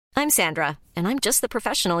I'm Sandra, and I'm just the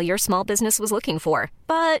professional your small business was looking for.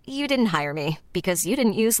 But you didn't hire me because you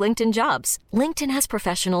didn't use LinkedIn Jobs. LinkedIn has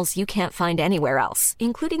professionals you can't find anywhere else,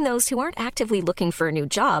 including those who aren't actively looking for a new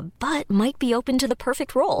job, but might be open to the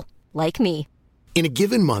perfect role, like me. In a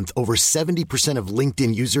given month, over 70% of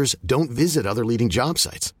LinkedIn users don't visit other leading job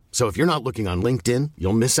sites. So if you're not looking on LinkedIn,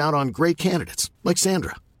 you'll miss out on great candidates like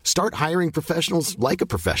Sandra. Start hiring professionals like a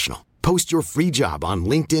professional. Post your free job on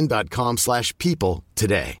linkedin.com/people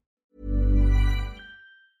today.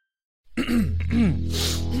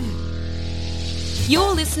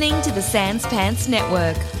 You're listening to the Sans Pants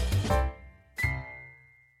Network.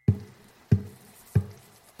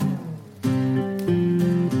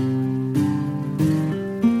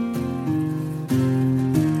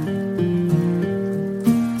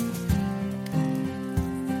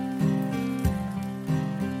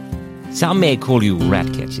 Some may call you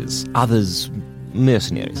rat catchers, others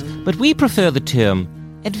mercenaries, but we prefer the term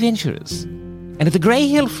adventurers. And at the Grey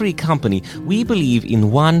Hill Free Company, we believe in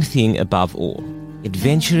one thing above all: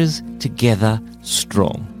 adventurers together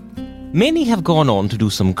strong. Many have gone on to do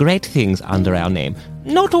some great things under our name.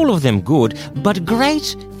 Not all of them good, but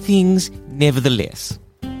great things nevertheless.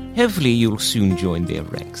 Hopefully you'll soon join their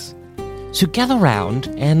ranks. So gather round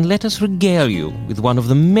and let us regale you with one of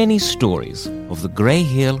the many stories of the Grey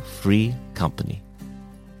Hill Free Company.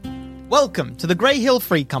 Welcome to the Grey Hill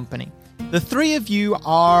Free Company. The three of you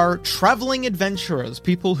are traveling adventurers,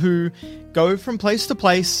 people who go from place to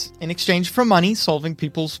place in exchange for money, solving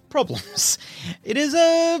people's problems. It is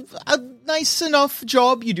a nice enough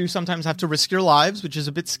job. You do sometimes have to risk your lives, which is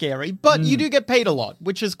a bit scary, but you do get paid a lot,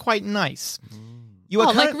 which is quite nice. You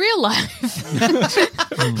are like real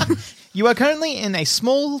life. You are currently in a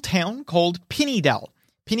small town called Pinnydell.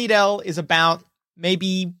 Pinnydell is about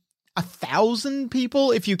maybe 1,000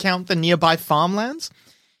 people if you count the nearby farmlands.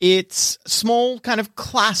 It's small, kind of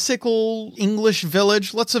classical English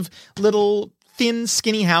village, lots of little thin,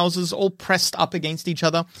 skinny houses all pressed up against each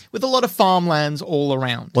other with a lot of farmlands all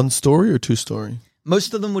around. One story or two story?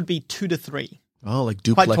 Most of them would be 2 to 3. Oh, like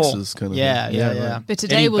duplexes kind of. Yeah. But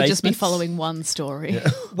today we'll just be basements? following one story. Yeah.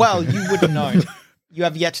 Well, you wouldn't know. You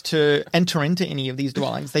have yet to enter into any of these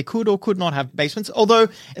dwellings. They could or could not have basements, although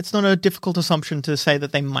it's not a difficult assumption to say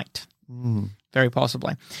that they might. Very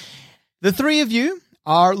possibly. The three of you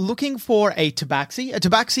are looking for a tabaxi. A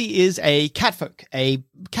tabaxi is a catfolk, a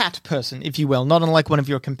cat person, if you will, not unlike one of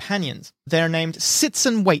your companions. They're named Sits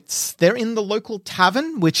and Waits. They're in the local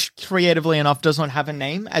tavern, which creatively enough does not have a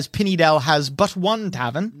name, as Pinnydell has but one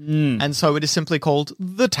tavern, and so it is simply called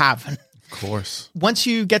The Tavern. Of course. Once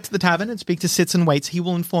you get to the tavern and speak to Sits and Waits, he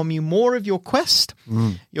will inform you more of your quest.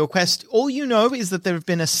 Your quest, all you know is that there have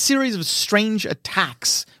been a series of strange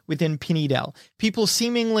attacks within Pinnydell. People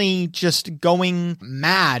seemingly just going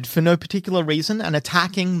mad for no particular reason and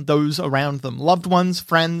attacking those around them. Loved ones,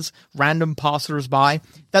 friends, random passers-by.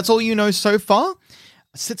 That's all you know so far.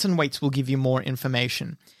 Sits and Waits will give you more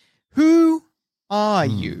information. Who are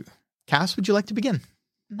you? Cass, would you like to begin?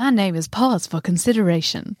 My name is Pause for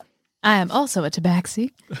Consideration. I am also a tabaxi.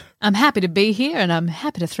 I'm happy to be here, and I'm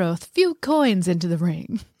happy to throw a few coins into the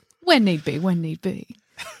ring. When need be.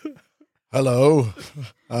 Hello.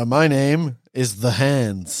 My name is The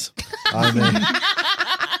Hands.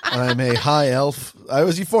 I'm a high elf. I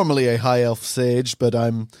was formerly a high elf sage, but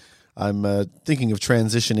I'm thinking of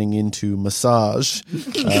transitioning into massage,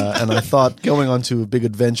 and I thought going on to big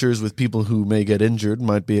adventures with people who may get injured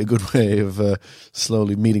might be a good way of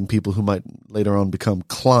slowly meeting people who might later on become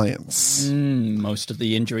clients. Most of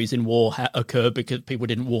the injuries in war occur because people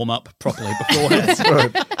didn't warm up properly beforehand. That's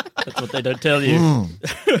right. That's what they don't tell you.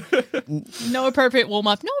 No appropriate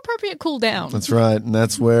warm-up, no appropriate cool-down. That's right, and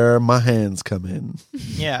that's where my hands come in.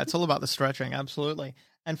 Yeah, it's all about the stretching, absolutely.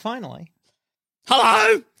 And finally...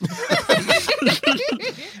 Hello!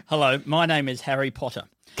 Hello, my name is Harry Potter.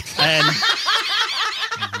 And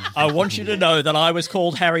I want you to know that I was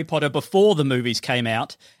called Harry Potter before the movies came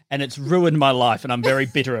out, and it's ruined my life, and I'm very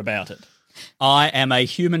bitter about it. I am a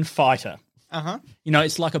human fighter. Uh-huh. You know,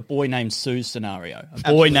 it's like a boy named Sue scenario.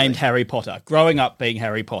 A boy named Harry Potter. Growing up being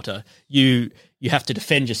Harry Potter, you have to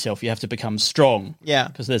defend yourself. You have to become strong. Yeah.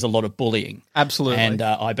 Because there's a lot of bullying. Absolutely. And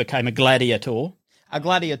I became a gladiator. A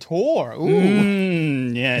gladiator.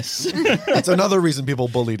 Ooh. Yes. That's another reason people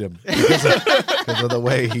bullied him, because of the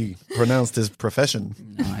way he pronounced his profession.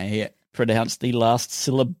 I pronounced the last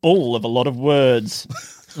syllable of a lot of words.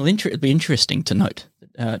 Well, it'd be interesting to note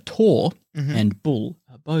that Tor and bull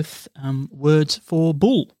are both words for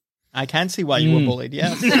bull. I can see why you were bullied,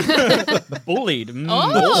 yes. Bullied.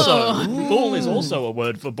 Also, bull is also a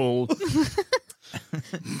word for bull.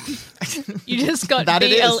 You just got That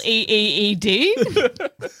it is. BLEEED?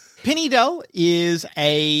 Pinnydell is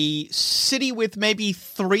a city with maybe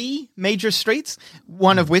 3 major streets,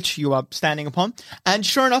 one of which you are standing upon. And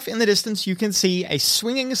sure enough, in the distance, you can see a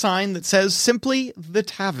swinging sign that says simply The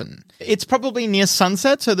Tavern. It's probably near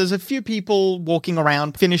sunset, so there's a few people walking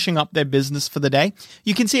around finishing up their business for the day.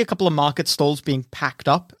 You can see a couple of market stalls being packed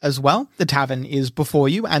up as well. The tavern is before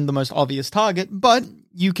you and the most obvious target, but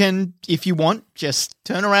you can, if you want, just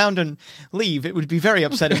turn around and leave. It would be very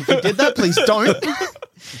upsetting if you did that. Please don't.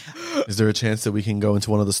 Is there a chance that we can go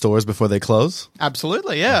into one of the stores before they close?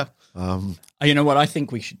 Absolutely, yeah. You know what I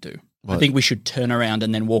think we should do? What? I think we should turn around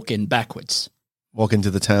and then walk in backwards Walk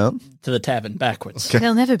into the town? to the tavern backwards.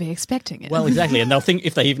 They'll never be expecting it. Well, exactly, and they'll think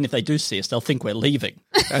even if they do see us, they'll think we're leaving,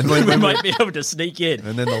 And we when might be able to sneak in.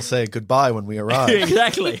 and then they'll say goodbye when we arrive.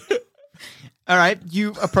 Exactly. All right,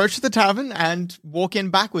 you approach the tavern and walk in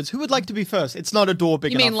backwards. Who would like to be first? It's not a door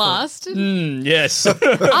big you enough. mean last? Yes.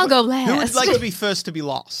 I'll go last. Who would like to be first to be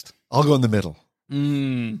lost? I'll go in the middle.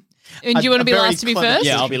 And do you want to be very last to be clever- first?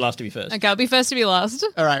 Yeah, I'll be last to be first. Okay, I'll be first to be last.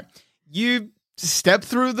 All right, you step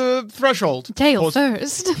through the threshold. Tail Pause-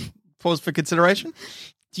 first. Pause for consideration.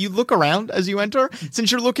 Do you look around as you enter? Since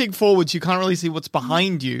you're looking forwards, you can't really see what's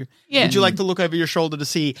behind you. Yeah. Would you like to look over your shoulder to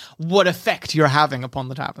see what effect you're having upon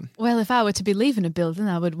the tavern? Well, if I were to be leaving a building,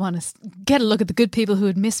 I would want to get a look at the good people who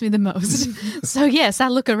would miss me the most. So, yes, I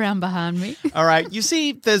look around behind me. All right, you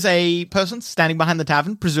see there's a person standing behind the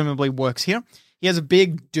tavern, presumably works here. He has a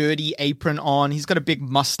big, dirty apron on. He's got a big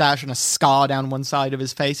mustache and a scar down one side of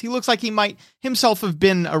his face. He looks like he might himself have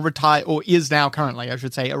been a retired, or is now currently, I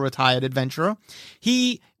should say, a retired adventurer.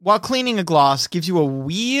 He, while cleaning a glass, gives you a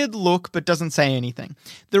weird look but doesn't say anything.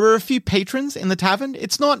 There are a few patrons in the tavern.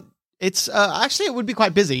 Actually, it would be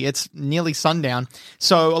quite busy. It's nearly sundown.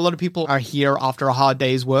 So a lot of people are here after a hard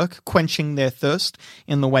day's work, quenching their thirst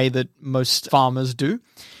in the way that most farmers do.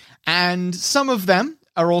 And some of them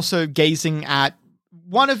are also gazing at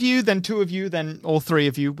one of you, then 2 of you, then all 3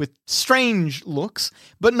 of you with strange looks,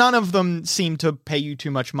 but none of them seem to pay you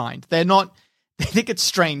too much mind. They think it's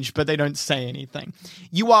strange, but they don't say anything.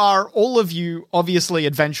 You are, all of you, obviously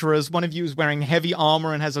adventurers. One of you is wearing heavy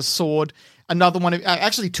armor and has a sword. Another one,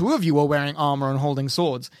 actually 2 of you are wearing armor and holding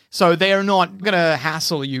swords. So they are not going to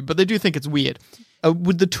hassle you, but they do think it's weird.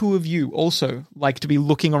 Would the 2 of you also like to be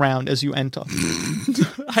looking around as you enter?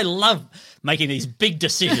 I love making these big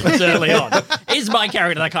decisions early on. Is my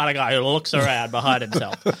character the kind of guy who looks around behind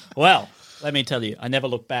himself? Well, let me tell you, I never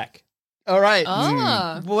look back. All right.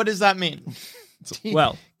 Ah. What does that mean?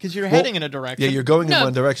 Well, Because you're heading in a direction. Yeah, you're going in No.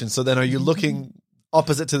 one direction. So then are you looking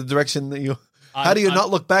opposite to the direction that you... How do you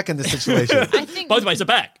not look back in this situation? I think both ways are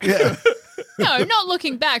back. Yeah. no, not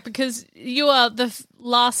looking back because you are the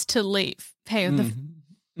last to leave. Hey,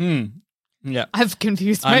 Yeah. I've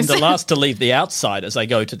confused I'm myself. the last to leave the outside as I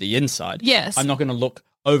go to the inside. Yes. I'm not going to look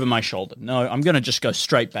over my shoulder. No, I'm going to just go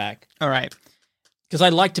straight back All right. because I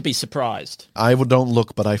like to be surprised. I don't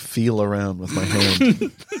look, but I feel around with my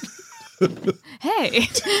hand. Hey.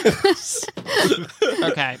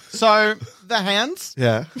 Okay. So the hands,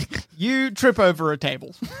 Yeah. you trip over a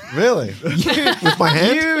table. Really? With my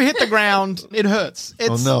hand? You hit the ground. It hurts.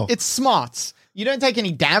 It's, no. It's smarts. You don't take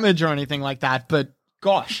any damage or anything like that, but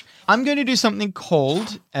gosh. I'm going to do something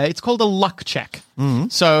called, it's called a luck check. Mm-hmm.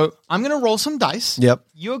 So I'm going to roll some dice. Yep.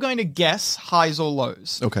 You're going to guess highs or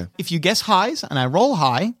lows. Okay. If you guess highs and I roll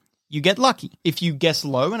high, you get lucky. If you guess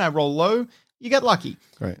low and I roll low, you get lucky.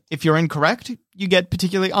 Great. If you're incorrect, you get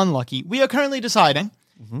particularly unlucky. We are currently deciding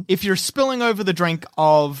if you're spilling over the drink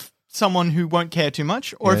of someone who won't care too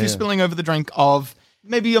much, or if you're spilling over the drink of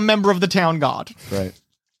maybe a member of the town guard. Right.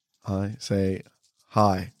 I say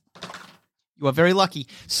hi. You are very lucky.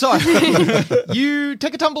 So, you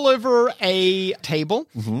take a tumble over a table,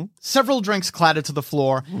 several drinks clatter to the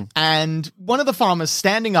floor, and one of the farmers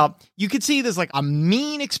standing up, you could see there's like a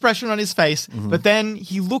mean expression on his face, but then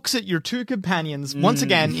he looks at your 2 companions, once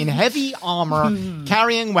again, in heavy armor,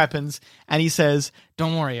 carrying weapons, and he says,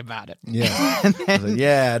 "Don't worry about it." Yeah. I say,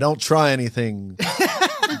 yeah, don't try anything,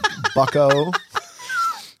 bucko.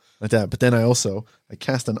 Like that. But then I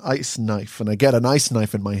cast an ice knife, and I get an ice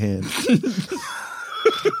knife in my hand.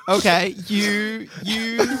 Okay, you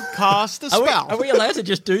cast a spell. Are we allowed to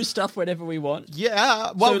just do stuff whenever we want?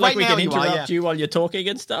 Yeah, well, so, like, right we now can you are, interrupt yeah. you while you're talking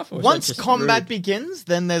and stuff? Or is that Once just combat rude? begins,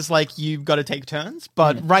 then there's like you've got to take turns.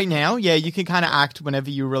 But right now, yeah, you can kind of act whenever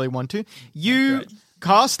you really want to. You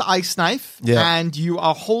cast Ice Knife, Yeah. and you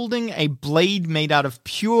are holding a blade made out of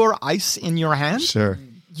pure ice in your hand. Sure.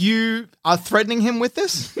 You are threatening him with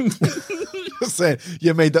this? Saying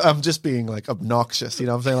I'm just being like obnoxious, you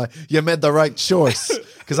know what I'm saying? Like, you made the right choice.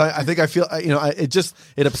 Because I think I feel,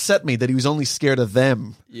 it upset me that he was only scared of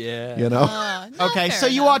them. Yeah. You know? Okay, so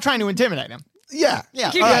you are trying to intimidate him. Yeah.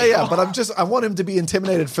 Yeah. Yeah. But I want him to be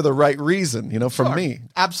intimidated for the right reason, from me.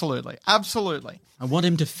 Absolutely. I want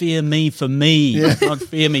him to fear me for me, not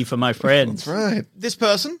fear me for my friends. That's right. This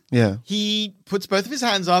person, Yeah. he puts both of his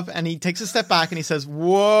hands up and he takes a step back and he says,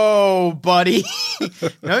 "Whoa, buddy.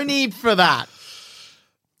 No need for that."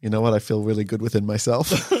 You know what? I feel really good within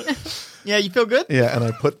myself. Yeah, you feel good? Yeah, and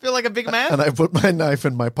I Feel like a big man? put my knife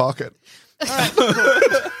in my pocket. All right,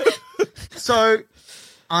 cool. So,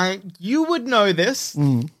 you would know this.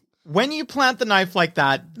 When you plant the knife like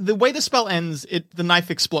that, the way the spell ends, the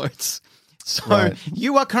knife explodes. So Right.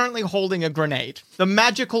 you are currently holding a grenade, the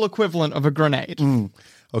magical equivalent of a grenade.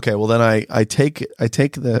 Okay, well then I take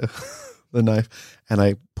the the knife and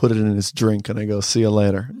I put it in his drink and I go, "See you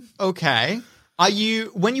later." Okay.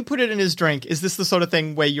 When you put it in his drink, is this the sort of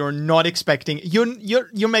thing where you're not expecting,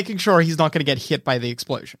 you're making sure he's not going to get hit by the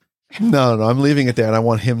explosion? No, I'm leaving it there and I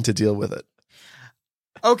want him to deal with it.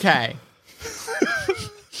 Okay.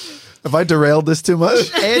 Have I derailed this too much?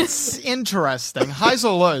 It's interesting. Highs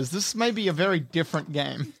or lows? This may be a very different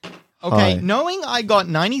game. Okay, High. knowing I got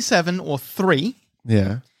 97 or 3,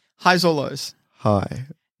 Yeah. highs or lows? Hi.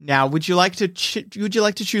 Now, would you like to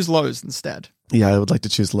choose lows instead? Yeah, I would like to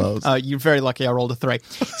choose lows. You're very lucky I rolled a 3.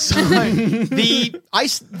 So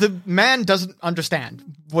the man doesn't understand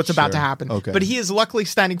what's about to happen. Okay. But he is luckily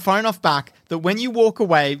standing far enough back that when you walk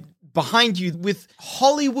away, behind you with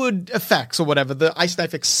Hollywood effects or whatever, the ice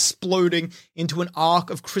knife exploding into an arc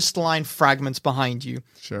of crystalline fragments behind you.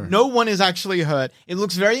 Sure. No one is actually hurt. It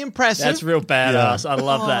looks very impressive. That's real badass. I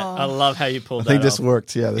love that. I love how you pulled I that think this off.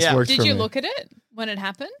 worked. Yeah, this Yeah. worked Did for you me. look at it when it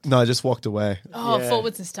happened? No, I just walked away. Oh, Yeah.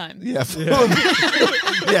 forwards this time. Yeah.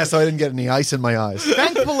 Yeah, so I didn't get any ice in my eyes.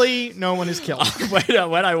 Thankfully, no one is killed.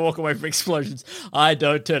 When I walk away from explosions, I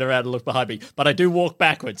don't turn around and look behind me, but I do walk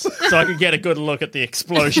backwards so I can get a good look at the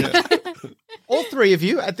explosion. All three of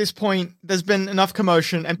you, at this point, there's been enough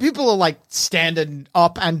commotion, and people are like standing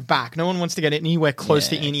up and back. No one wants to get anywhere close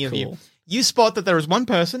to any of you. cool. You spot that there is one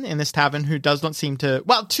person in this tavern who does not seem to,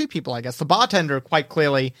 well, two people, I guess. The bartender quite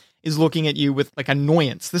clearly is looking at you with like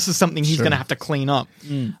annoyance. This is something he's going to have to clean up.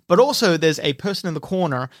 But also there's a person in the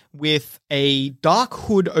corner with a dark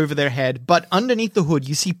hood over their head, but underneath the hood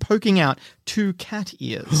you see poking out 2 cat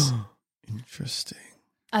ears. Interesting.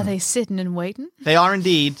 Are they sitting and waiting? They are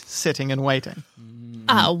indeed sitting and waiting.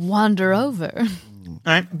 I'll wander over. All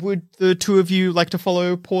right, would the two of you like to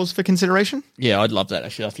follow pause for consideration? Yeah, I'd love that,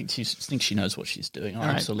 actually. I think she knows what she's doing.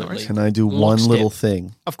 right, Absolutely. Can I do one Lockstep. little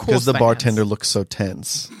thing? Of course, Because the Vance. bartender looks so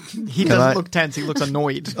tense. He Can doesn't I- look tense, he looks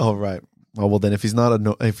annoyed. Oh, right. Well, then if he's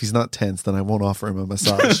not tense, then I won't offer him a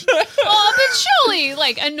massage. Oh, but surely,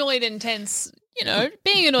 like, annoyed and tense,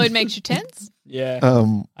 being annoyed makes you tense. Yeah.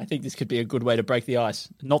 I think this could be a good way to break the ice.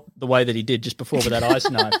 Not the way that he did just before with that ice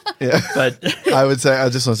knife. Yeah. But I just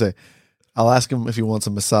want to say, I'll ask him if he wants a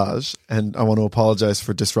massage, and I want to apologize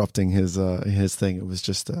for disrupting his thing. It was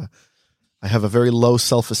just I have a very low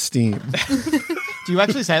self-esteem. Do you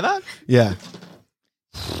actually say that? Yeah.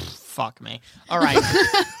 Fuck me. All right.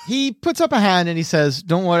 He puts up a hand and he says,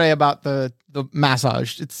 "Don't worry about the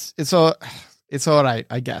massage. It's all right,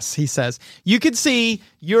 I guess," he says. You could see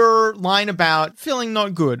your line about feeling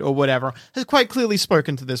not good or whatever has quite clearly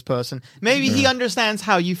spoken to this person. Maybe he understands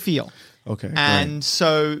how you feel. Okay. And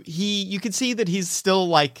so you could see that he's still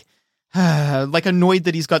like annoyed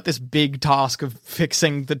that he's got this big task of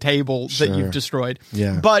fixing the table that Sure. you've destroyed.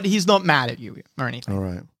 Yeah. But he's not mad at you or anything. All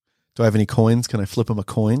right. Do I have any coins? Can I flip him a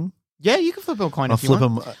coin? Yeah, you can flip him a coin I'll if you flip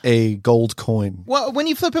want. him a gold coin. Well, when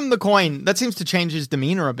you flip him the coin, that seems to change his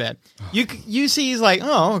demeanor a bit. You see he's like,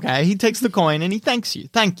 "Oh, okay." He takes the coin and he thanks you.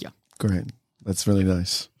 Thank you. Great. That's really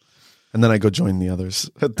nice. And then I go join the others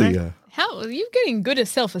at the. How are you getting good at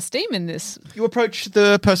self-esteem in this? You approach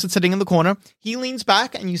the person sitting in the corner. He leans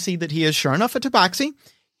back and you see that he is sure enough a tabaxi.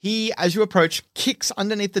 He, as you approach, kicks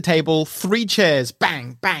underneath the table 3 chairs,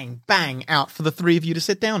 bang, bang, bang, out for the 3 of you to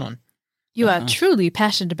sit down on. You are truly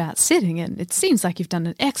passionate about sitting, and it seems like you've done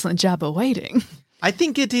an excellent job of waiting. I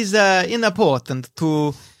think it is important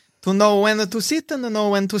to know when to sit and know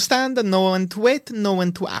when to stand and know when to wait and know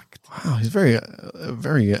when to act. Wow, he's very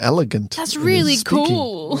elegant. That's in his really speaking.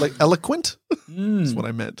 cool. Like eloquent? That's what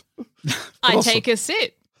I meant. I also- take a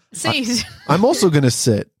sit. Seat. I'm also going to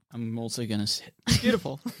sit. I'm also going to sit.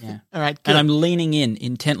 Beautiful. Yeah. All right, good. And I'm leaning in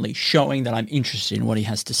intently, showing that I'm interested in what he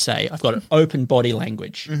has to say. I've got an open body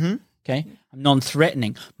language. Mm-hmm. Okay? I'm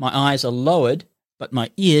non-threatening. My eyes are lowered, but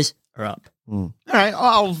my ears are are up. All right,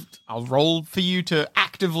 I'll roll for you to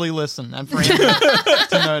actively listen and for him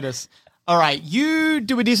to notice. All right, you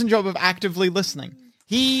do a decent job of actively listening.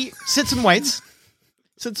 He sits and waits,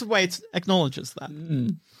 acknowledges that.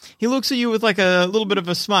 He looks at you with like a little bit of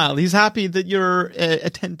a smile. He's happy that you're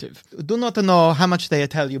attentive. Do not know how much they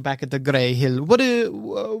tell you back at the Grey Hill.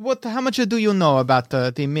 How much do you know about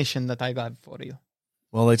the mission that I got for you?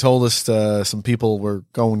 Well, they told us some people were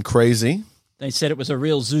going crazy. They said it was a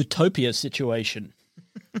real Zootopia situation.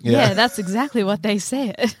 Yeah, that's exactly what they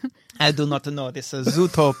said. I do not know. This is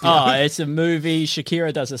Zootopia. Oh, it's a movie.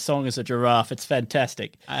 Shakira does a song as a giraffe. It's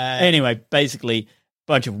fantastic. Anyway, basically,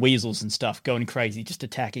 bunch of weasels and stuff going crazy, just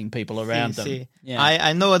attacking people around them. See. Yeah.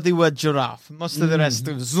 I know the word giraffe. Most of the rest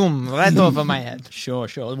zoom right over my head. Sure.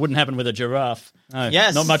 It wouldn't happen with a giraffe. No,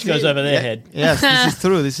 Yes. not much goes over their head. Yes,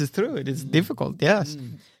 this is true. It is difficult, yes.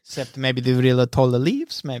 Except maybe the real taller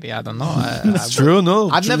leaves, maybe. I don't know. That's true, no.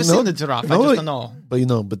 I've never no, seen a giraffe. no, I just don't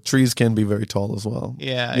know. But trees can be very tall as well.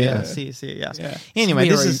 Yeah. See, yes.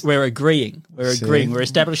 Anyway, We're agreeing. We're See? agreeing. We're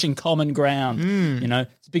establishing common ground. You know,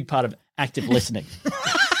 it's a big part of active listening.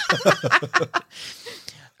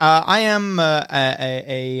 I am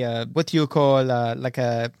a what do you call like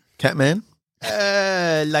a Catman?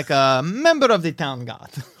 like a member of the town guard,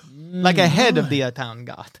 like a head of the town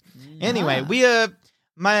guard. Anyway, we are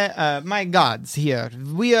my gods here.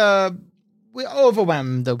 We're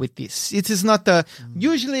overwhelmed with this. It is not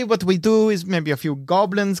usually what we do is maybe a few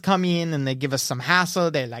goblins come in and they give us some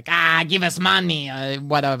hassle. They're like, give us money,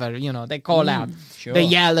 whatever. You know, they call out, sure. they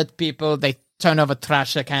yell at people, they turn over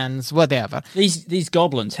trash cans, whatever. These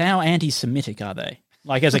goblins, how anti-Semitic are they?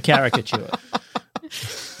 Like as a caricature.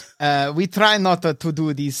 We try not to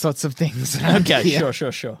do these sorts of things. Okay, here.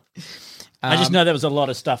 sure. I just know there was a lot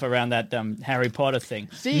of stuff around that Harry Potter thing.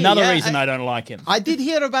 See, Another yeah, reason I don't like him. I did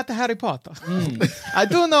hear about the Harry Potter. I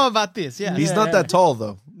do know about this, yeah. He's not that tall,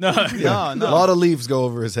 though. No. No. A lot of leaves go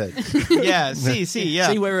over his head. Yeah, yeah.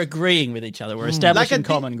 See, we're agreeing with each other. We're establishing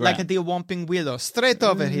common ground. Like a deer Whomping Willow, straight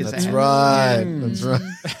over his That's head. right. That's right.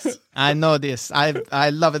 I know this. I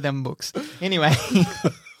love them books. Anyway,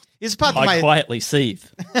 he's part of I my quietly seethe.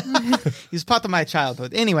 he's part of my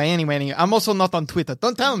childhood. Anyway, I'm also not on Twitter.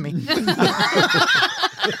 Don't tell me.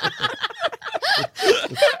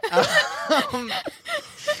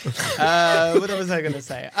 What was I going to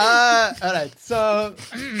say? All right. So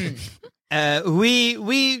we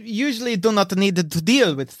usually do not need to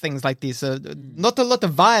deal with things like this. Not a lot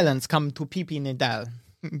of violence come to Pipi Nidal.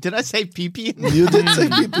 Did I say Pipi? You did say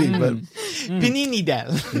pee-pee, but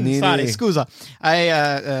Pininidal. Pinini. Sorry, scusa.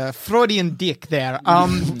 Freudian dick there.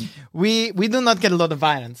 We do not get a lot of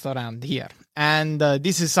violence around here. And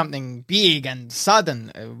this is something big and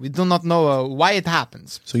sudden. We do not know why it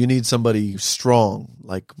happens. so you need somebody strong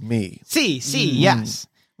like me. Yes.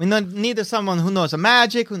 We need someone who knows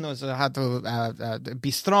magic, who knows how to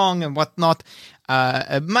be strong and whatnot.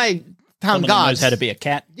 My town Someone who guards knows how to be a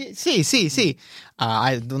cat.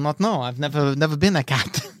 I do not know. I've never been a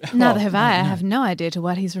cat. Neither have I. I have no idea to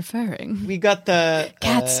what he's referring. We got the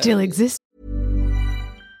Cats still exist.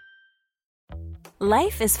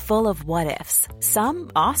 Life is full of what-ifs.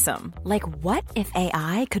 Some awesome, like what if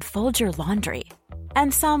AI could fold your laundry?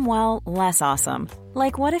 And some, well, less awesome,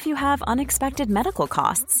 like what if you have unexpected medical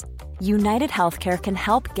costs? United Healthcare can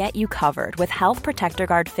help get you covered with Health Protector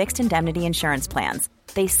Guard fixed indemnity insurance plans.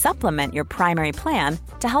 They supplement your primary plan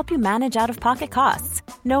to help you manage out-of-pocket costs.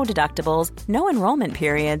 No deductibles, no enrollment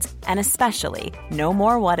periods, and especially no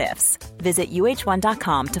more what-ifs. Visit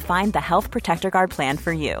uh1.com to find the Health Protector Guard plan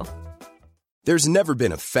for you. There's never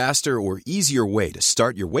been a faster or easier way to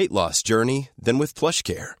start your weight loss journey than with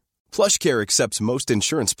PlushCare. PlushCare accepts most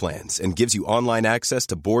insurance plans and gives you online access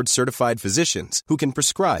to board-certified physicians who can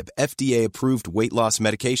prescribe FDA-approved weight loss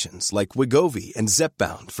medications like Wegovy and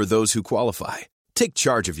Zepbound for those who qualify. Take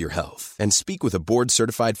charge of your health and speak with a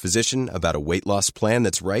board-certified physician about a weight loss plan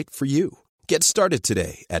that's right for you. Get started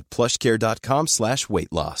today at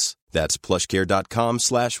plushcare.com/weight loss. That's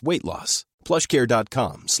plushcare.com/weight loss.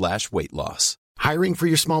 plushcare.com/weight loss. Hiring for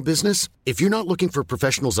your small business? If you're not looking for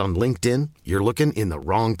professionals on LinkedIn, you're looking in the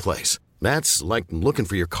wrong place. That's like looking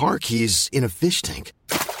for your car keys in a fish tank.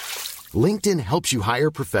 LinkedIn helps you hire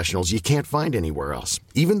professionals you can't find anywhere else,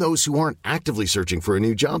 even those who aren't actively searching for a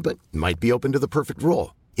new job but might be open to the perfect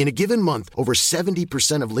role. In a given month, over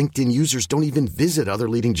 70% of LinkedIn users don't even visit other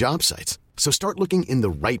leading job sites. So start looking in the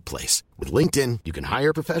right place. With LinkedIn, you can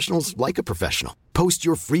hire professionals like a professional. Post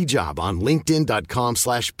your free job on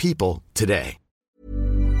linkedin.com/people today.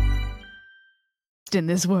 In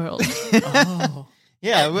this world.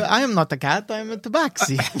 Yeah, well, I am not a cat. I am a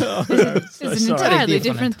tabaxi. It's an entirely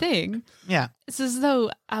different thing. Yeah. It's as though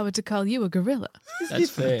I were to call you a gorilla. That's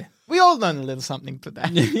fair. We all learn a little something today.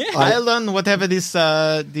 I learned whatever this,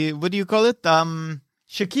 what do you call it?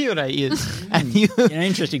 Shakira is. And you... An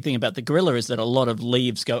interesting thing about the gorilla is that a lot of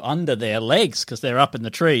leaves go under their legs because they're up in the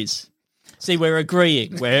trees. See, we're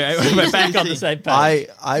agreeing. We're back on the same page.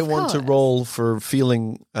 I want to roll for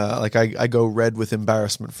feeling like I go red with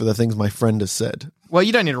embarrassment for the things my friend has said. Well,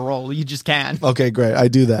 you don't need to roll. You just can. Okay, great. I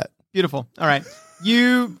do that. Beautiful. All right.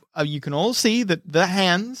 You can all see that the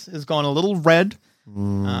hands has gone a little red,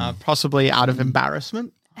 possibly out of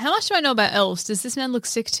embarrassment. How much do I know about elves? Does this man look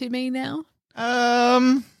sick to me now?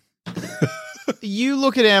 You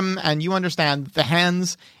look at him and you understand the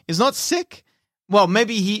hands is not sick. Well,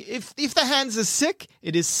 maybe if the hands is sick,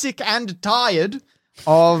 it is sick and tired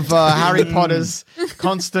of Harry Potter's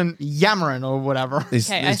constant yammering or whatever.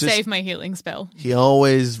 Okay, I saved my healing spell. He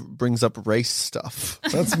always brings up race stuff.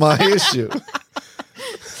 That's my issue.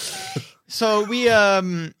 So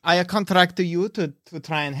I contract you to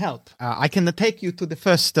try and help. I can take you to the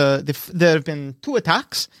first. There have been 2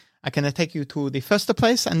 attacks. I can take you to the first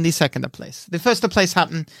place and the second place. The first place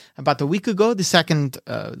happened about a week ago. The second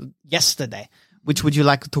yesterday. Which would you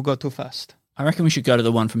like to go to first? I reckon we should go to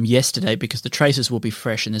the one from yesterday because the traces will be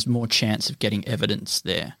fresh and there's more chance of getting evidence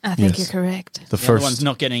there. I think you're correct. The The first other one's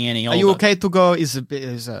not getting any older. Are you okay to go?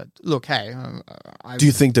 Look, hey. Do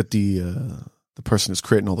you think that the person who's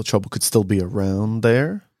creating all the trouble could still be around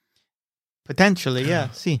there? Potentially, yeah.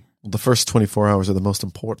 See. Well, the first 24 hours are the most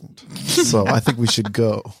important. So I think we should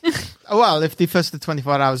go. Well, if the first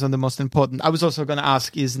 24 hours are the most important, I was also going to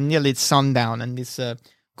ask, is nearly sundown and this...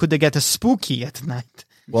 could they get a spooky at night?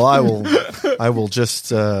 Well, I will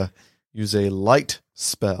just use a light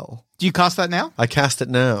spell. Do you cast that now? I cast it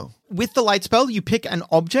now. With the light spell, you pick an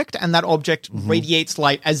object, and that object radiates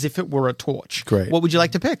light as if it were a torch. Great. What would you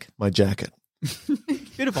like to pick? My jacket.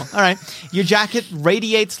 Beautiful. All right. Your jacket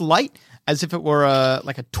radiates light as if it were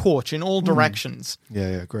like a torch in all directions.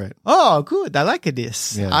 Yeah, great. Oh, good. I like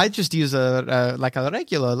this. Yeah. I just use a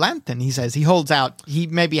regular lantern, he says. He holds out. He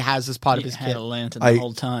maybe has as part of his had kit. a lantern the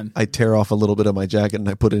whole time. I tear off a little bit of my jacket and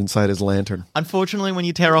I put it inside his lantern. Unfortunately, when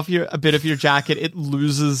you tear off a bit of your jacket, it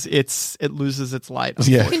loses its light.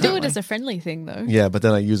 Yeah. You can do it as a friendly thing, though. Yeah, but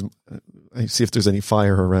then I see if there's any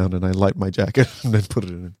fire around and I light my jacket and then put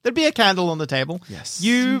it in. There'd be a candle on the table. Yes.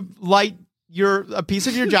 You light a piece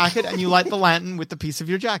of your jacket and you light the lantern with the piece of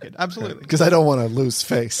your jacket. Absolutely. Because I don't want to lose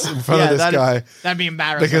face in front of this guy. That'd be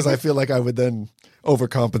embarrassing. Because I feel like I would then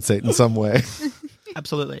overcompensate in some way.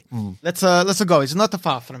 Absolutely. Let's go. It's not too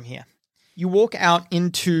far from here. You walk out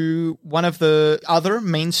into one of the other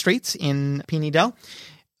main streets in Penydale.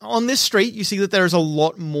 On this street, you see that there's a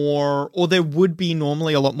lot more, or there would be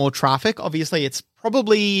normally a lot more traffic. Obviously, it's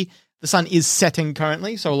probably... The sun is setting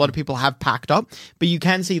currently, so a lot of people have packed up. But you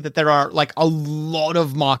can see that there are like a lot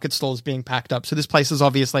of market stalls being packed up. So this place is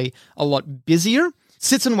obviously a lot busier.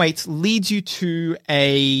 Sits and Waits leads you to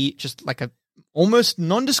just like a almost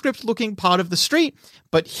nondescript looking part of the street.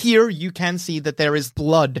 But here you can see that there is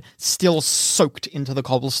blood still soaked into the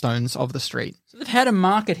cobblestones of the street. So they've had a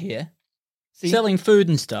market here selling food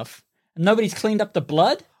and stuff, and nobody's cleaned up the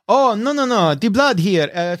blood? Oh, no. The blood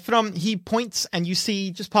here. He points and you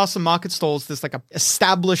see just past some market stalls, there's like a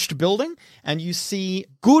established building and you see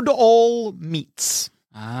Good All Meats.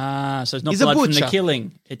 Ah, so it's not He's a blood from the butcher.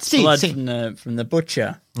 killing. It's Si, blood si. from the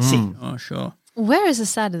butcher. Si. Oh, sure. Where is the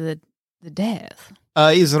side of the death?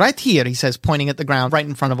 Is right here, he says, pointing at the ground right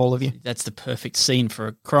in front of all of you. That's the perfect scene for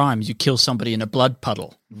a crime. You kill somebody in a blood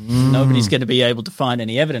puddle. Nobody's going to be able to find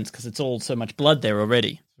any evidence because it's all so much blood there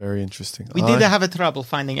already. Very interesting. We did have a trouble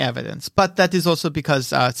finding evidence, but that is also because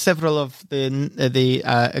several of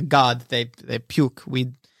the guard they puke.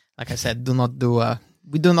 We, like I said, do not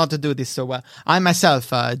do this so well. I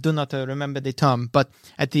myself do not remember the term, but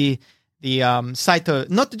at the site of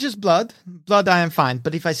not just blood I am fine,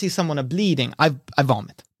 but if I see someone bleeding, I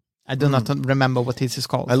vomit. I do not remember what this is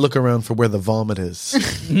called. I look around for where the vomit is.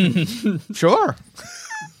 Sure.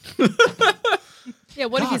 Yeah,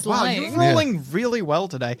 what if he's lying? You're rolling really well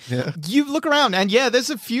today. Yeah. You look around and there's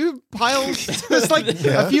a few piles. There's like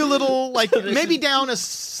a few little, like maybe down a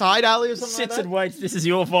side alley or something Sits like that. and Waits. This is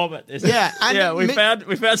your vomit. Yeah, and we found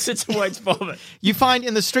Sits and Waits vomit. You find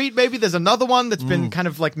in the street maybe there's another one that's been kind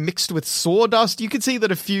of like mixed with sawdust. You can see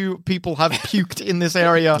that a few people have puked in this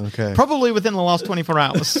area, Okay. probably within the last 24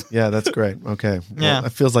 hours. Yeah, that's great. Okay. Well, Yeah.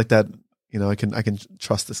 it feels like that, I can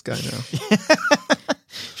trust this guy now.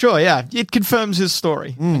 Sure, yeah. It confirms his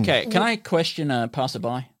story. Okay, can I question a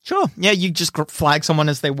passerby? Sure. Yeah, you just flag someone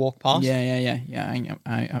as they walk past. Yeah.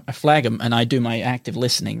 I flag them and I do my active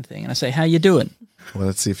listening thing and I say, "How you doing?" Well,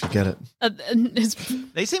 let's see if you get it.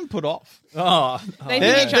 They seem put off. They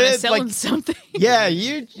think you're trying to sell them something. Yeah,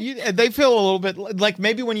 they feel a little bit like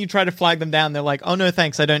maybe when you try to flag them down, they're like, "Oh no,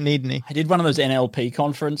 thanks, I don't need any." I did one of those NLP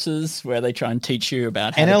conferences where they try and teach you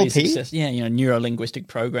about how to be successful. Yeah, neuro-linguistic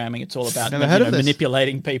programming. It's all about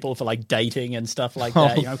manipulating people for like dating and stuff like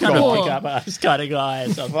that. I'm kind of pick up this kind of guy.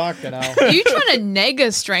 So fucking hell. Are you trying to neg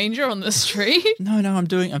a stranger on the street? No,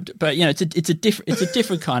 but it's a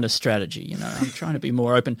different kind of strategy. I'm trying to be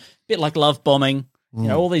more open, a bit like love bombing.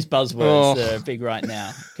 All these buzzwords that are big right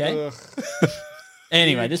now. Okay.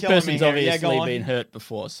 Anyway, this person's obviously been hurt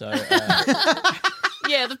before, so.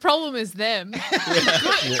 Yeah, the problem is them.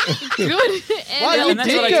 Good. Well, you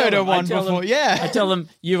did go to one before. Yeah. I tell them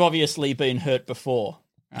you've obviously been hurt before.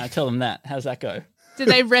 I tell them that. How's that go? Do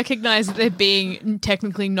they recognize that they're being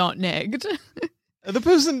technically not negged? The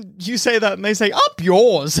person, you say that and they say, "Up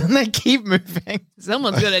yours," and they keep moving.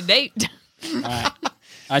 Someone's got a date. All right.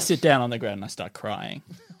 I sit down on the ground and I start crying.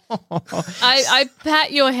 I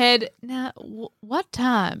pat your head. Now, what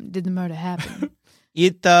time did the murder happen?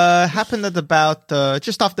 It happened at about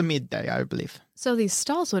just after midday, I believe. So these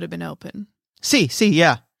stalls would have been open. See,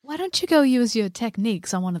 yeah. Why don't you go use your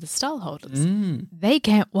techniques on one of the stall holders? They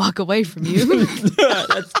can't walk away from you.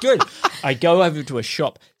 That's good. I go over to a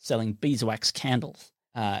shop selling beeswax candles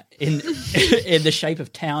in the shape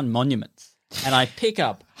of town monuments. And I pick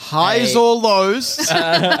up highs or lows.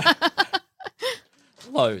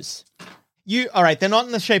 Lows. All right, they're not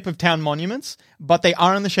in the shape of town monuments, but they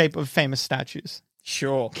are in the shape of famous statues.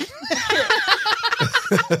 Sure. You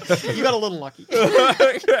got a little lucky.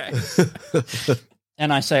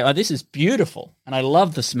 And I say, "Oh, this is beautiful. And I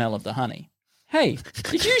love the smell of the honey. Hey,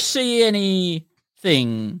 did you see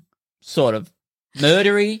anything sort of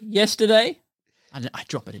murdery yesterday?" I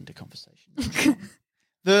drop it into conversation.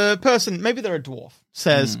 The person, maybe they're a dwarf,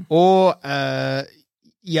 says,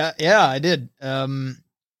 yeah, I did.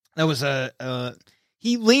 There was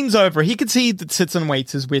he leans over. He could see that Sits and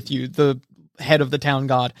Waits is with you, the head of the town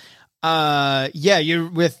guard. Yeah, you're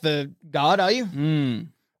with the guard, are you?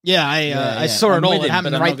 Yeah, I saw it all. It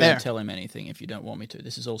happened right there. I'm not going to tell him anything if you don't want me to.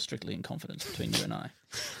 This is all strictly in confidence between you and I.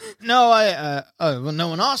 No, well, no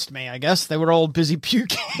one asked me, I guess. They were all busy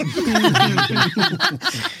puking.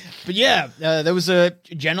 But yeah, there was a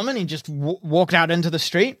gentleman. He just walked out into the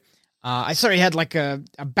street. I saw he had like a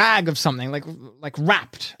bag of something, like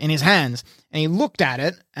wrapped in his hands. And he looked at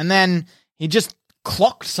it, and then he just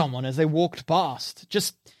clocked someone as they walked past.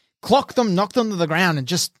 Just clocked them, knocked them to the ground, and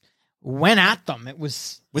just went at them. It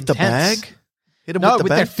was with intense. The bag? Hit him with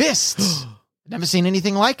their fists. Never seen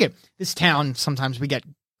anything like it. This town, sometimes we get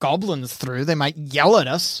goblins through. They might yell at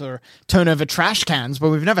us or turn over trash cans, but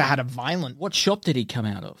we've never had a violent. What shop did he come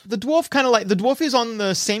out of? The dwarf the dwarf is on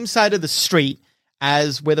the same side of the street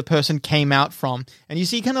as where the person came out from. And you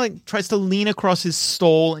see he kind of like tries to lean across his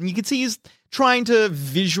stall, and you can see he's trying to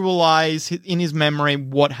visualize in his memory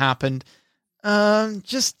what happened.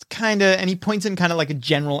 Just kind of, and he points in kind of like a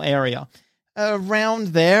general area. Around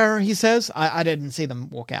there, he says. I didn't see them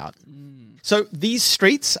walk out. So these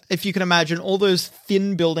streets, if you can imagine all those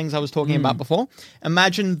thin buildings I was talking about before,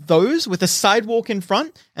 imagine those with a sidewalk in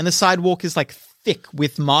front, and the sidewalk is like thick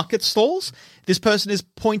with market stalls. This person is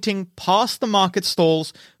pointing past the market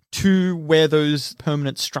stalls to where those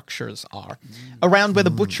permanent structures are, around where the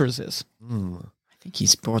butcher's is. I think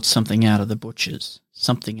he's brought something out of the butcher's,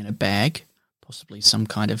 something in a bag, possibly some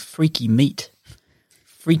kind of freaky meat,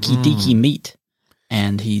 freaky deaky meat.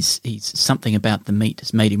 And he's something about the meat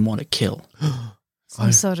has made him want to kill.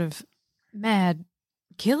 Some sort of mad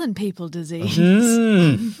killing people disease.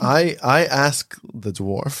 I ask the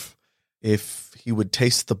dwarf if he would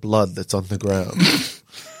taste the blood that's on the ground.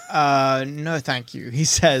 No, thank you. He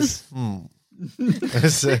says.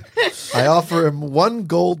 I offer him 1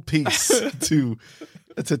 gold piece to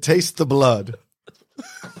taste the blood.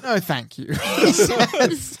 No, thank you. He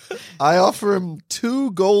says. I offer him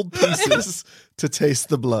 2 gold pieces to taste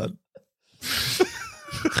the blood.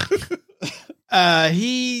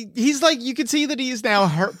 He's like, you can see that he's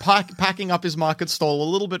now packing up his market stall a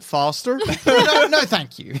little bit faster. No,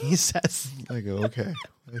 thank you. He says. I go, okay.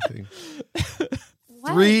 I think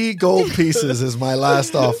 3 gold pieces is my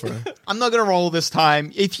last offer. I'm not gonna roll this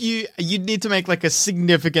time. If you'd need to make like a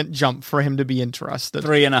significant jump for him to be interested.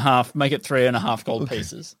 3.5. Make it 3.5 gold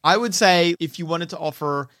pieces. I would say if you wanted to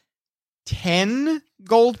offer 10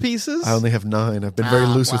 gold pieces. I only have 9. I've been very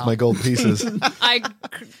loose with my gold pieces. I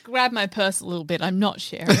grab my purse a little bit. I'm not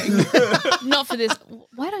sharing. Not for this.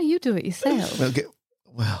 Why don't you do it yourself? Okay.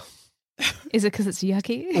 Well, Is it because it's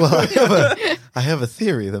yucky? Well, I have a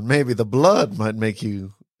theory that maybe the blood might make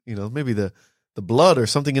you, maybe the blood or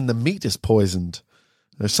something in the meat is poisoned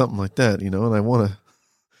or something like that, and I want to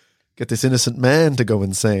get this innocent man to go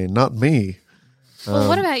insane, not me. Well,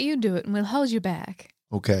 what about you do it and we'll hold you back?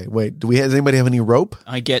 Okay, wait. Does anybody have any rope?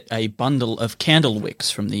 I get a bundle of candle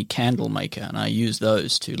wicks from the candle maker, and I use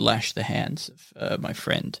those to lash the hands of my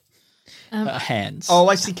friend. Hands. Oh,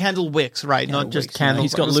 I see candle wicks, right? Not just candles.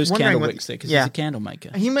 He's got loose candle wicks there because he's a candle maker.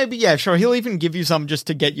 He may be, yeah, sure. He'll even give you some just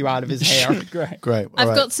to get you out of his hair. Great.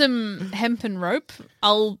 I've got some hempen rope.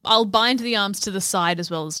 I'll bind the arms to the side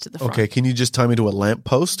as well as to the front. Okay, can you just tie me to a lamp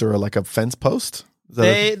post or like a fence post?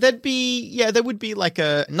 There would be like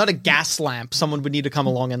not a gas lamp. Someone would need to come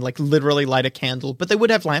along and like literally light a candle, but they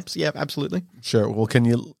would have lamps. Yeah, absolutely. Sure. Well,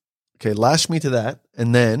 lash me to that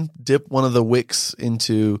and then dip one of the wicks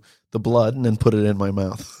into the blood and then put it in my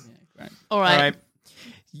mouth. Yeah, great. All right.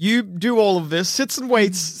 You do all of this, sits and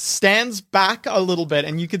waits, stands back a little bit,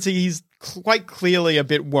 and you can see he's quite clearly a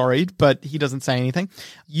bit worried, but he doesn't say anything.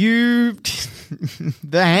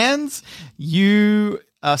 The hands,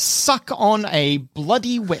 suck on a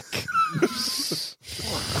bloody wick.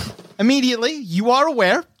 Immediately, you are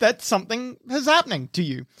aware that something is happening to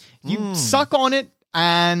you. You suck on it,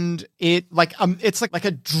 and it's like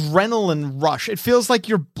adrenaline rush. It feels like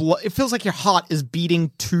your heart is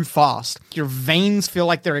beating too fast. Your veins feel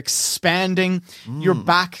like they're expanding. Your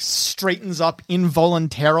back straightens up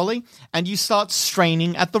involuntarily, and you start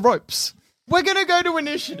straining at the ropes. We're gonna go to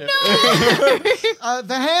initiative. The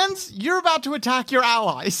hands, you're about to attack your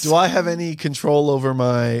allies. Do I have any control over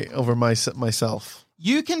myself?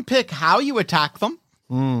 You can pick how you attack them,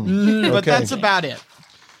 but Okay. that's about it.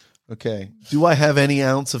 Okay. Do I have any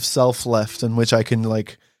ounce of self left in which I can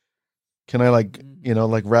wrap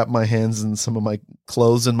my hands in some of my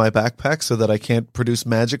clothes in my backpack so that I can't produce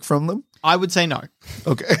magic from them? I would say no.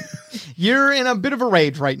 Okay. You're in a bit of a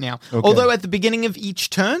rage right now. Okay. Although at the beginning of each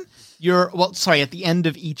turn, at the end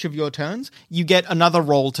of each of your turns, you get another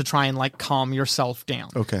roll to try and like calm yourself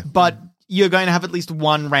down. Okay. But you're going to have at least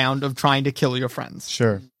one round of trying to kill your friends.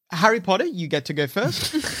 Sure. Harry Potter, you get to go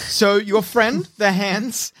first. So your friend, the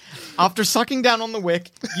hands, after sucking down on the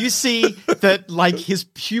wick, you see that like his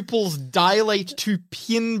pupils dilate to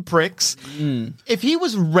pinpricks. If he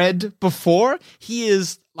was red before, he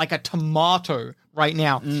is like a tomato right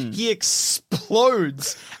now. He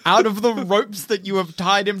explodes out of the ropes that you have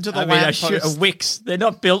tied him to the lamppost. Wicks, they're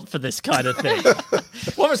not built for this kind of thing.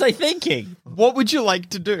 What was I thinking? What would you like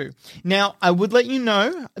to do? Now, I would let you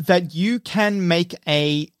know that you can make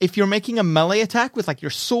if you're making a melee attack with like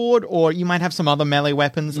your sword, or you might have some other melee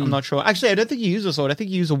weapons, I'm not sure. Actually, I don't think you use a sword. I think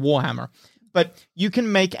you use a warhammer. But you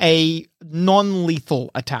can make a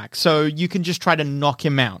non-lethal attack. So you can just try to knock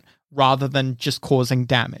him out rather than just causing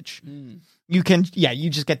damage. You can, you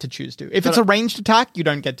just get to choose to. If it's a ranged attack, you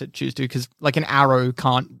don't get to choose to because like an arrow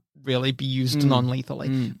can't really be used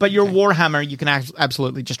non-lethally. But your warhammer, you can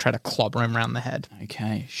absolutely just try to clobber him around the head.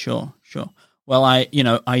 Okay, sure. Well,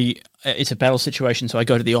 it's a battle situation, so I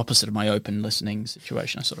go to the opposite of my open listening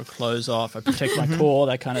situation. I sort of close off, I protect my core,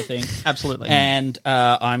 that kind of thing. Absolutely. And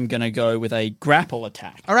I'm going to go with a grapple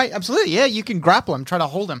attack. All right, absolutely. Yeah, you can grapple him, try to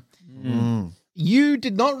hold him. You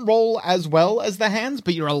did not roll as well as the hands,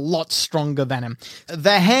 but you're a lot stronger than him.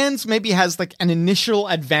 The hands maybe has like an initial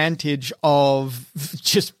advantage of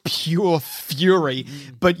just pure fury,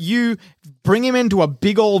 but you bring him into a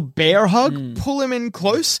big old bear hug, pull him in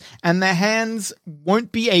close, and the hands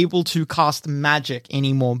won't be able to cast magic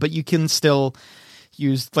anymore, but you can still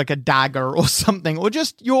use like a dagger or something, or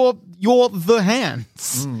just you're the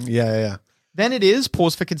hands. Yeah. Then it is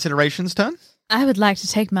Pause for Consideration's turn. I would like to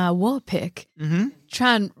take my war pick,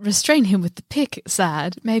 try and restrain him with the pick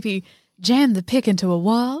side, maybe jam the pick into a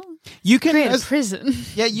wall, You can create a prison.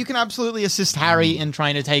 Yeah, you can absolutely assist Harry in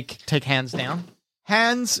trying to take Hands down.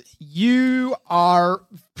 Hands, you are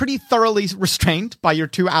pretty thoroughly restrained by your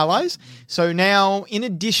two allies. So now, in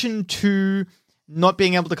addition to not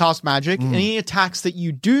being able to cast magic, any attacks that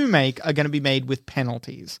you do make are going to be made with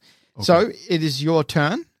penalties. Okay. So it is your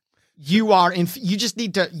turn. You are you just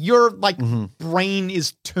need to, your brain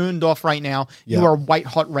is turned off right now. Yeah. You are white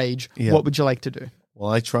hot rage. Yeah. What would you like to do?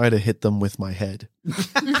 Well, I try to hit them with my head.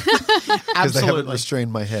 Because I haven't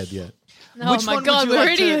restrained my head yet. Oh my God, we're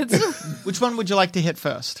idiots. Which one would you like to hit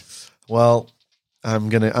first? Well, I'm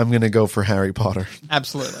gonna go for Harry Potter.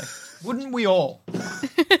 Absolutely. Wouldn't we all?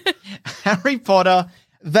 Harry Potter,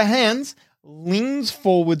 the hands, leans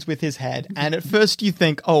forwards with his head, and at first you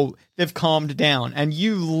think, oh, they've calmed down, and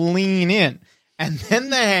you lean in, and then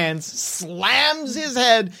the hands slams his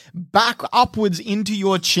head back upwards into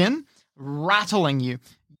your chin, rattling you.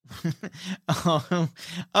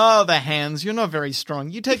 Oh, the hands. You're not very strong.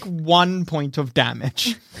 You take 1 point of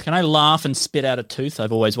damage. Can I laugh and spit out a tooth?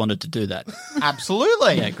 I've always wanted to do that.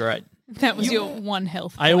 Absolutely. Yeah, great. That was your one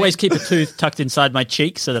health I always keep a tooth tucked inside my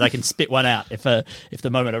cheek so that I can spit one out if the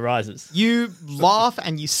moment arises. You laugh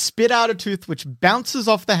and you spit out a tooth which bounces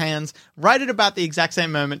off the hands right at about the exact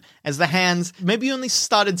same moment as the hands maybe only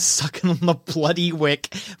started sucking on the bloody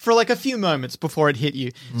wick for like a few moments before it hit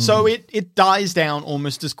you. So it dies down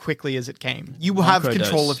almost as quickly as it came. You have Microdose.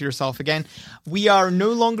 control of yourself again. We are no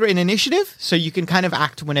longer in initiative, so you can kind of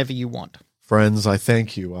act whenever you want. Friends, I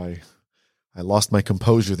thank you. I lost my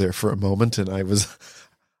composure there for a moment, and I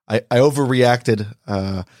overreacted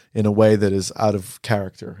in a way that is out of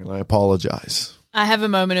character, and I apologize. I have a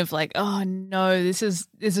moment of like, oh no, this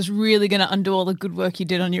is really going to undo all the good work you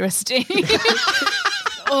did on your esteem.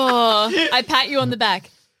 Oh, I pat you on the back.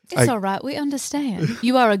 It's all right. We understand.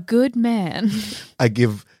 You are a good man. I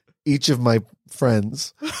give each of my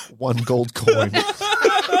friends 1 gold coin.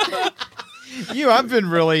 You have been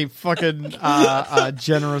really fucking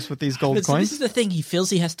generous with these gold But coins. this is the thing. He feels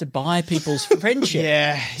he has to buy people's friendship.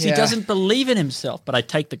 Yeah, He doesn't believe in himself, but I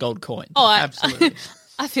take the gold coin. Oh, Absolutely.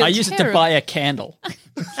 I feel I use it to terrible. buy a candle.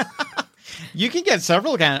 You can get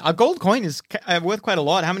several candles. A gold coin is worth quite a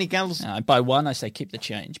lot. How many candles? I buy one. I say, keep the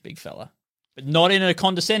change, big fella. But not in a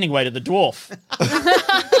condescending way to the dwarf.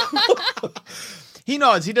 He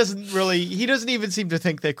nods. He doesn't even seem to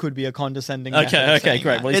think there could be a condescending method of Okay, saying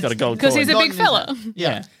great. that. Well, he's got a gold coin. Because he's a Not big in his- fella.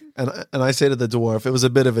 Yeah. And I say to the dwarf, it was a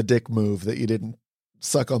bit of a dick move that you didn't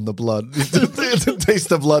suck on the blood, taste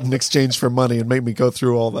the blood in exchange for money and make me go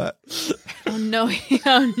through all that. Oh no,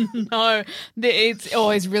 oh no. It's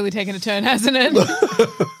always really taken a turn, hasn't it?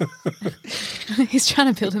 He's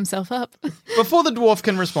trying to build himself up. Before the dwarf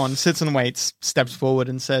can respond, sits and waits, steps forward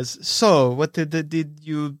and says, "So, what did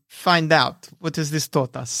you find out? What has this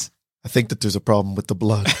taught us?" I think that there's a problem with the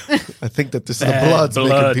blood. I think that this the Bad blood's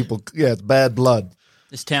blood. making people. Yeah, it's bad blood.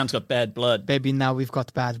 This town's got bad blood. Baby, now we've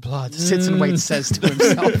got bad blood. Sits and waits, says to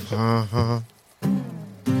himself.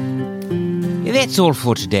 That's all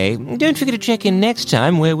for today. Don't forget to check in next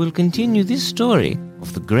time where we'll continue this story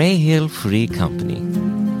of the Grey Hill Free Company.